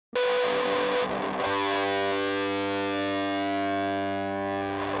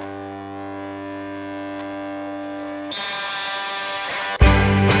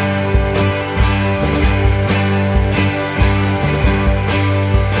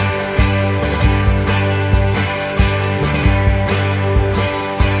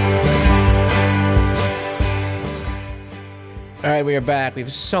we are back. We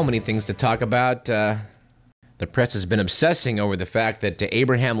have so many things to talk about. The press has been obsessing over the fact that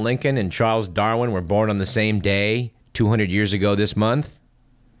Abraham Lincoln and Charles Darwin were born on the same day, 200 years ago this month.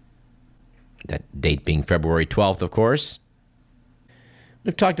 That date being February 12th, of course.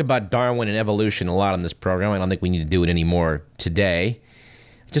 We've talked about Darwin and evolution a lot on this program. I don't think we need to do it anymore today.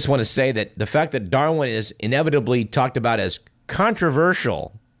 I just want to say that the fact that Darwin is inevitably talked about as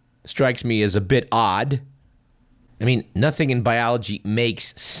controversial strikes me as a bit odd. I mean, nothing in biology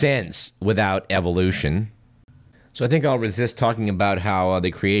makes sense without evolution. So I think I'll resist talking about how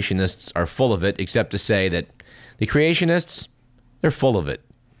the creationists are full of it, except to say that the creationists, they're full of it.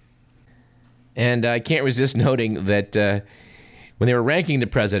 And I can't resist noting that when they were ranking the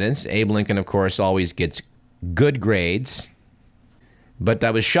presidents, Abe Lincoln, of course, always gets good grades. But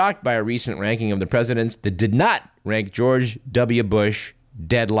I was shocked by a recent ranking of the presidents that did not rank George W. Bush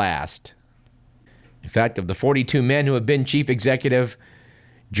dead last. In fact, of the 42 men who have been chief executive,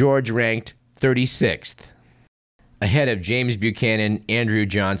 George ranked 36th, ahead of James Buchanan, Andrew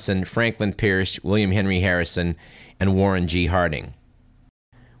Johnson, Franklin Pierce, William Henry Harrison, and Warren G. Harding.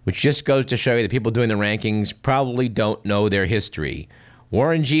 Which just goes to show you that people doing the rankings probably don't know their history.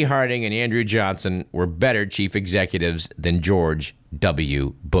 Warren G. Harding and Andrew Johnson were better chief executives than George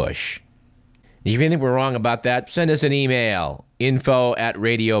W. Bush. If you think we're wrong about that, send us an email,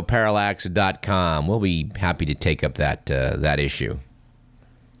 info@radioparallax.com. We'll be happy to take up that issue.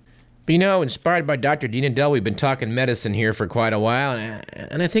 But inspired by Dr. Dean Adele, we've been talking medicine here for quite a while,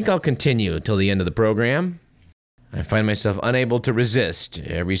 and I think I'll continue till the end of the program. I find myself unable to resist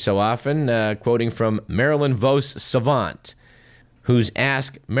every so often, quoting from Marilyn Vos Savant, whose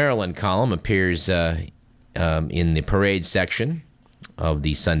Ask Marilyn column appears in the parade section of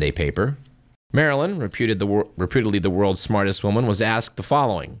the Sunday paper. Marilyn, reputedly the world's smartest woman, was asked the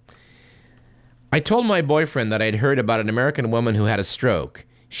following. I told my boyfriend that I'd heard about an American woman who had a stroke.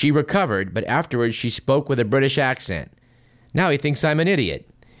 She recovered, but afterwards she spoke with a British accent. Now he thinks I'm an idiot.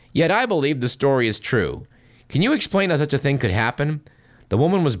 Yet I believe the story is true. Can you explain how such a thing could happen? The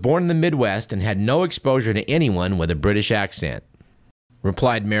woman was born in the Midwest and had no exposure to anyone with a British accent.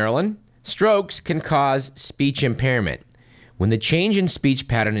 Replied Marilyn, strokes can cause speech impairment. When the change in speech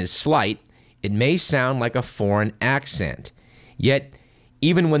pattern is slight, it may sound like a foreign accent. Yet,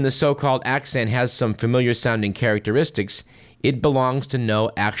 even when the so-called accent has some familiar-sounding characteristics, it belongs to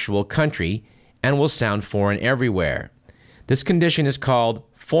no actual country and will sound foreign everywhere. This condition is called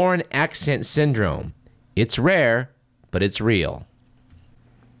foreign accent syndrome. It's rare, but it's real.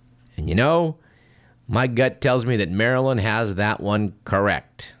 And my gut tells me that Marilyn has that one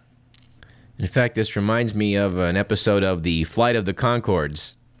correct. In fact, this reminds me of an episode of The Flight of the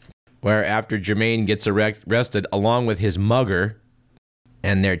Conchords, where after Jermaine gets arrested along with his mugger,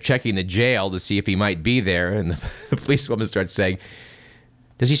 and they're checking the jail to see if he might be there, and the policewoman starts saying,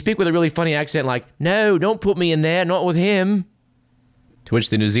 does he speak with a really funny accent like, no, don't put me in there, not with him? To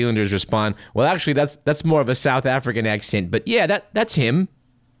which the New Zealanders respond, well, actually, that's more of a South African accent, but yeah, that's him.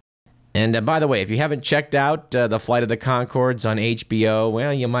 And by the way, if you haven't checked out The Flight of the Conchords on HBO,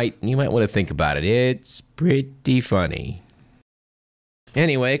 well, you might want to think about it. It's pretty funny.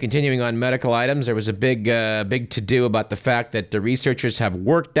 Anyway, continuing on medical items, there was a big to-do about the fact that the researchers have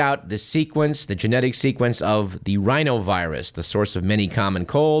worked out the genetic sequence of the rhinovirus, the source of many common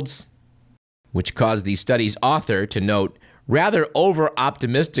colds, which caused the study's author to note, rather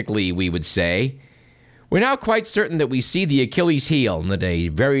over-optimistically, we would say, we're now quite certain that we see the Achilles heel and that a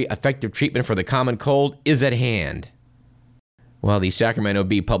very effective treatment for the common cold is at hand. Well, the Sacramento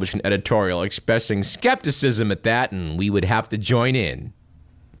Bee published an editorial expressing skepticism at that, and we would have to join in.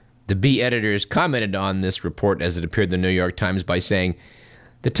 The Bee editors commented on this report as it appeared in the New York Times by saying,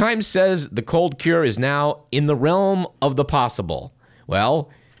 the Times says the cold cure is now in the realm of the possible. Well,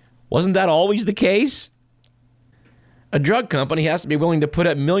 wasn't that always the case? A drug company has to be willing to put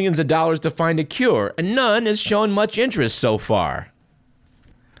up millions of dollars to find a cure, and none has shown much interest so far.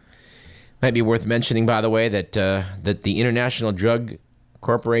 Might be worth mentioning, by the way, that the international drug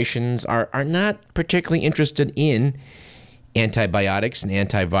corporations are not particularly interested in antibiotics and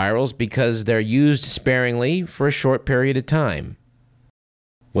antivirals because they're used sparingly for a short period of time.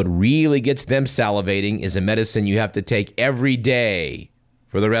 What really gets them salivating is a medicine you have to take every day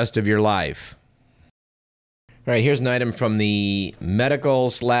for the rest of your life. All right, here's an item from the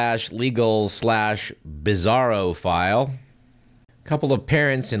medical/legal/bizarro file. A couple of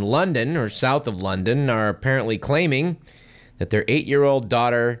parents in London, or south of London, are apparently claiming that their 8-year-old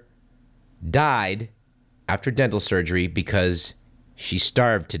daughter died after dental surgery because she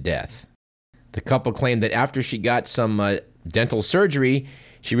starved to death. The couple claimed that after she got some dental surgery,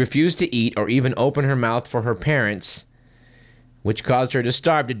 she refused to eat or even open her mouth for her parents which caused her to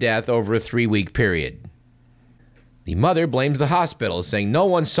starve to death over a 3-week period. The mother blames the hospital, saying no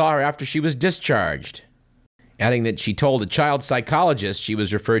one saw her after she was discharged, adding that she told a child psychologist she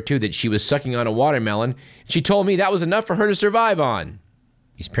was referred to that she was sucking on a watermelon. She told me that was enough for her to survive on.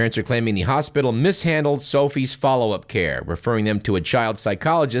 These parents are claiming the hospital mishandled Sophie's follow-up care, referring them to a child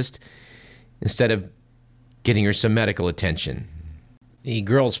psychologist instead of getting her some medical attention. The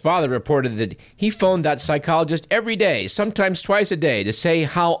girl's father reported that he phoned that psychologist every day, sometimes twice a day, to say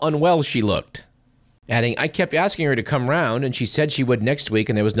how unwell she looked, adding, I kept asking her to come round, and she said she would next week,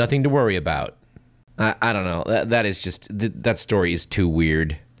 and there was nothing to worry about. I don't know. That story is too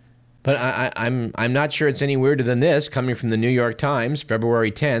weird. But I'm not sure it's any weirder than this, coming from the New York Times,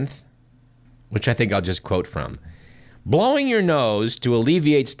 February 10th, which I think I'll just quote from. Blowing your nose to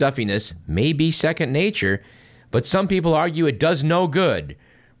alleviate stuffiness may be second nature, but some people argue it does no good,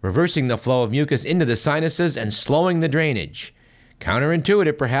 reversing the flow of mucus into the sinuses and slowing the drainage.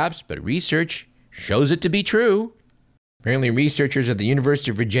 Counterintuitive, perhaps, but research shows it to be true. Apparently, researchers at the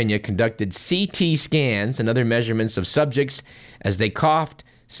University of Virginia conducted CT scans and other measurements of subjects as they coughed,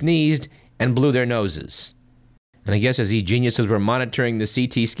 sneezed, and blew their noses. And I guess as these geniuses were monitoring the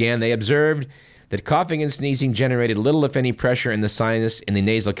CT scan, they observed that coughing and sneezing generated little, if any, pressure in the sinus in the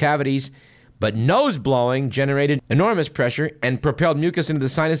nasal cavities, but nose blowing generated enormous pressure and propelled mucus into the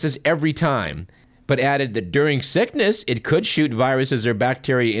sinuses every time, but added that during sickness, it could shoot viruses or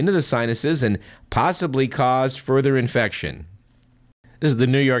bacteria into the sinuses and possibly cause further infection. This is the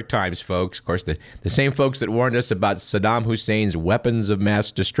New York Times, folks. Of course, the same folks that warned us about Saddam Hussein's weapons of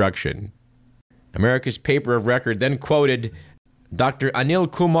mass destruction. America's paper of record then quoted Dr.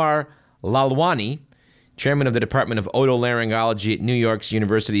 Anil Kumar Lalwani, chairman of the Department of Otolaryngology at New York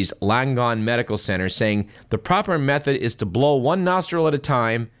University's Langone Medical Center, saying the proper method is to blow one nostril at a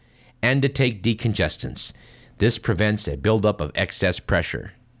time and to take decongestants. This prevents a buildup of excess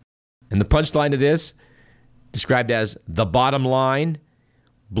pressure. And the punchline of this, described as the bottom line,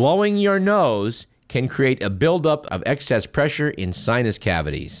 blowing your nose can create a buildup of excess pressure in sinus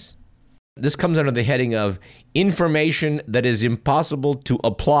cavities. This comes under the heading of information that is impossible to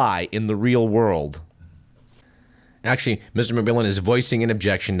apply in the real world. Actually, Mr. McMillan is voicing an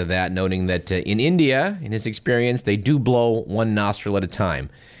objection to that, noting that in India, in his experience, they do blow one nostril at a time.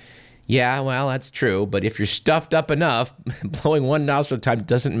 Yeah, well, that's true, but if you're stuffed up enough, blowing one nostril at a time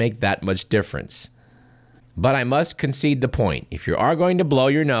doesn't make that much difference. But I must concede the point. If you are going to blow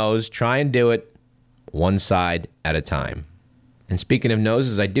your nose, try and do it one side at a time. And speaking of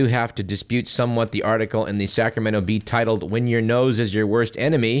noses, I do have to dispute somewhat the article in the Sacramento Bee titled "When Your Nose is Your Worst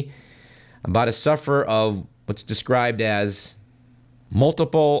Enemy" about a sufferer of what's described as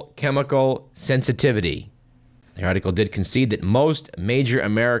multiple chemical sensitivity. The article did concede that most major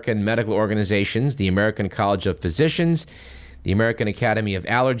American medical organizations, the American College of Physicians, the American Academy of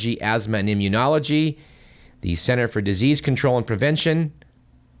Allergy, Asthma, and Immunology, the Center for Disease Control and Prevention,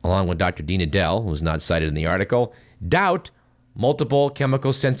 along with Dr. Dean Edell, who was not cited in the article, doubt multiple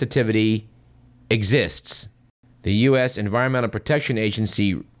chemical sensitivity exists. The U.S. Environmental Protection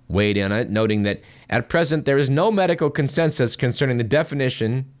Agency weighed in on it, noting that at present there is no medical consensus concerning the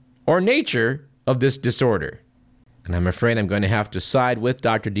definition or nature of this disorder. And I'm afraid I'm going to have to side with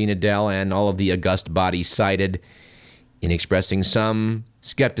Dr. Dean Edell and all of the august bodies cited in expressing some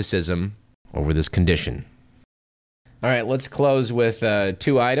skepticism over this condition. All right, let's close with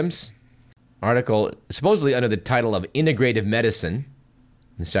 2 items. Article supposedly under the title of Integrative Medicine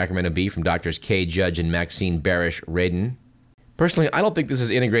in the Sacramento Bee from Drs. Kay Judge and Maxine Barish-Radin. Personally, I don't think this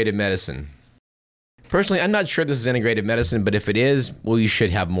is integrative medicine. Personally, I'm not sure this is integrative medicine, but if it is, well, you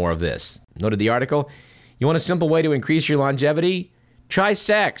should have more of this. Noted the article, you want a simple way to increase your longevity? Try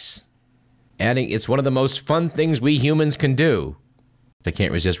sex. Adding, it's one of the most fun things we humans can do. I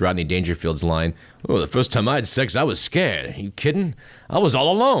can't resist Rodney Dangerfield's line, oh, the first time I had sex, I was scared. Are you kidding? I was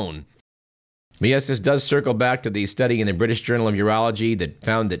all alone. But yes, this does circle back to the study in the British Journal of Urology that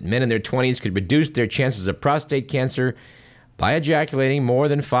found that men in their 20s could reduce their chances of prostate cancer by ejaculating more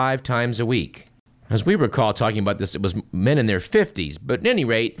than 5 times a week. As we recall talking about this, it was men in their 50s. But at any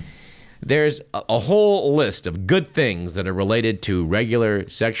rate, there's a whole list of good things that are related to regular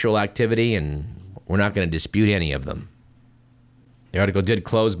sexual activity, and we're not going to dispute any of them. The article did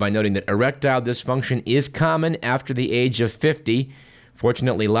close by noting that erectile dysfunction is common after the age of 50.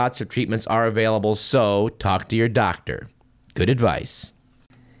 Fortunately, lots of treatments are available, so talk to your doctor. Good advice.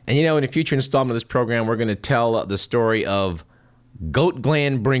 And you know, in a future installment of this program, we're going to tell the story of Goat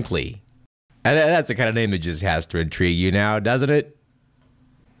Gland Brinkley. And that's the kind of name that just has to intrigue you now, doesn't it?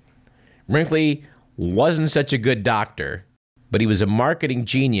 Brinkley wasn't such a good doctor, but he was a marketing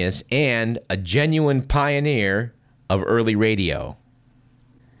genius and a genuine pioneer of early radio.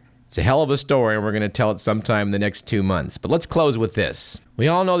 It's a hell of a story, and we're going to tell it sometime in the next 2 months. But let's close with this. We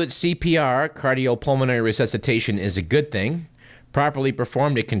all know that CPR, cardiopulmonary resuscitation, is a good thing. Properly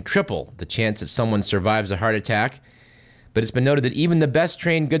performed, it can triple the chance that someone survives a heart attack. But it's been noted that even the best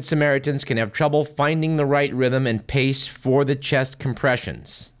trained Good Samaritans can have trouble finding the right rhythm and pace for the chest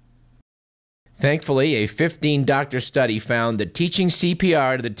compressions. Thankfully, a 15-doctor study found that teaching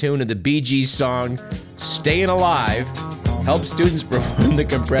CPR to the tune of the Bee Gees song, Stayin' Alive, helps students perform the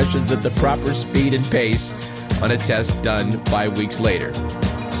compressions at the proper speed and pace on a test done 5 weeks later.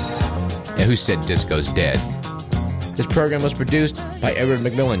 Now, who said disco's dead? This program was produced by Edward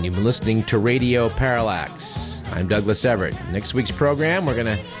McMillan. You've been listening to Radio Parallax. I'm Douglas Everett. Next week's program, we're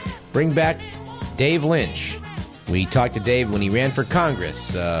going to bring back Dave Lynch. We talked to Dave when he ran for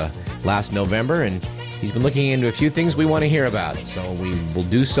Congress last November, and he's been looking into a few things we want to hear about. So we will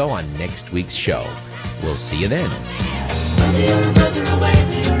do so on next week's show. We'll see you then. Whether you're a brother or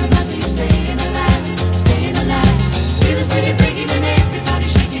whether you're a mother, you're staying alive, staying alive. Feel the city breathe.